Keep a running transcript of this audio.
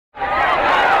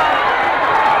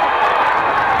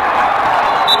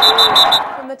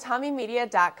From the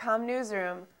TommyMedia.com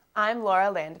newsroom, I'm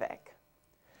Laura Landvik.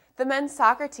 The men's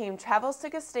soccer team travels to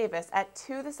Gustavus at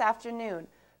 2 this afternoon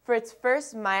for its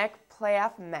first MIAC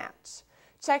playoff match.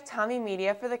 Check Tommy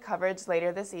Media for the coverage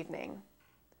later this evening.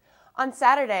 On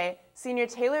Saturday, senior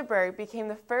Taylor Berg became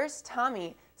the first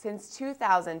Tommy since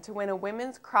 2000 to win a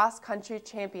women's cross-country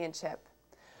championship.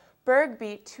 Berg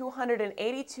beat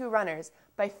 282 runners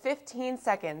by 15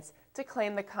 seconds to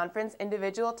claim the conference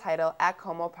individual title at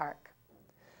Como Park.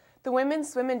 The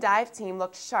women's swim and dive team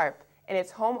looked sharp in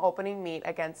its home opening meet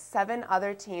against 7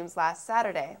 other teams last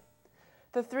Saturday.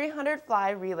 The 300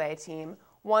 fly relay team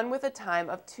won with a time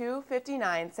of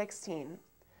 2:59.16.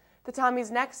 The Tommy's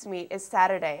next meet is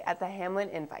Saturday at the Hamlin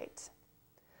Invite.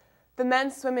 The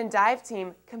men's swim and dive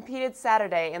team competed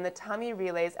Saturday in the Tommy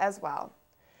relays as well.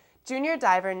 Junior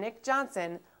diver Nick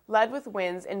Johnson led with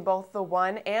wins in both the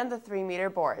 1 and the 3-meter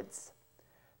boards.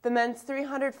 The men's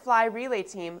 300 fly relay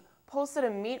team posted a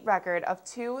meet record of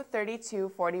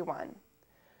 2:32.41.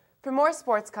 For more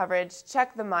sports coverage,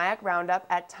 check the MIAC Roundup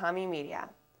at Tommy Media.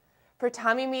 For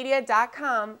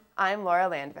TommyMedia.com, I'm Laura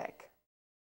Landvik.